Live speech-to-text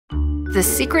The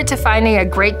secret to finding a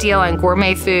great deal on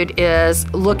gourmet food is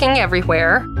looking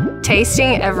everywhere,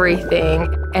 tasting everything,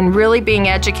 and really being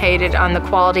educated on the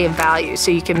quality and value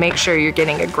so you can make sure you're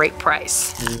getting a great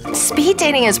price. Speed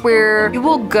dating is where you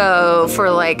will go for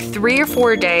like 3 or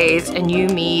 4 days and you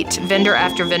meet vendor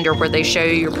after vendor where they show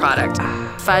you your product.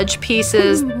 Fudge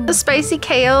pieces, spicy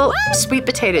kale, sweet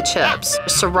potato chips,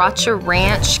 sriracha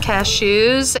ranch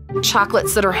cashews,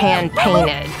 chocolates that are hand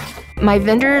painted. My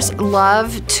vendors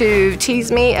love to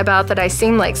tease me about that I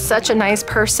seem like such a nice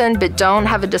person, but don't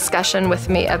have a discussion with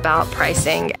me about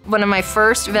pricing. One of my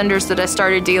first vendors that I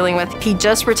started dealing with, he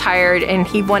just retired and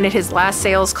he wanted his last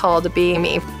sales call to be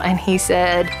me. And he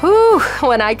said, "Whew,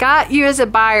 when I got you as a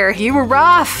buyer, you were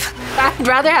rough. I'd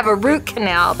rather have a root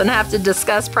canal than have to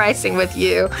discuss pricing with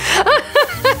you."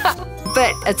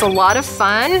 But it's a lot of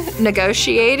fun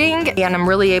negotiating, and I'm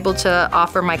really able to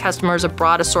offer my customers a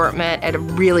broad assortment at a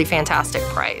really fantastic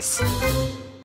price.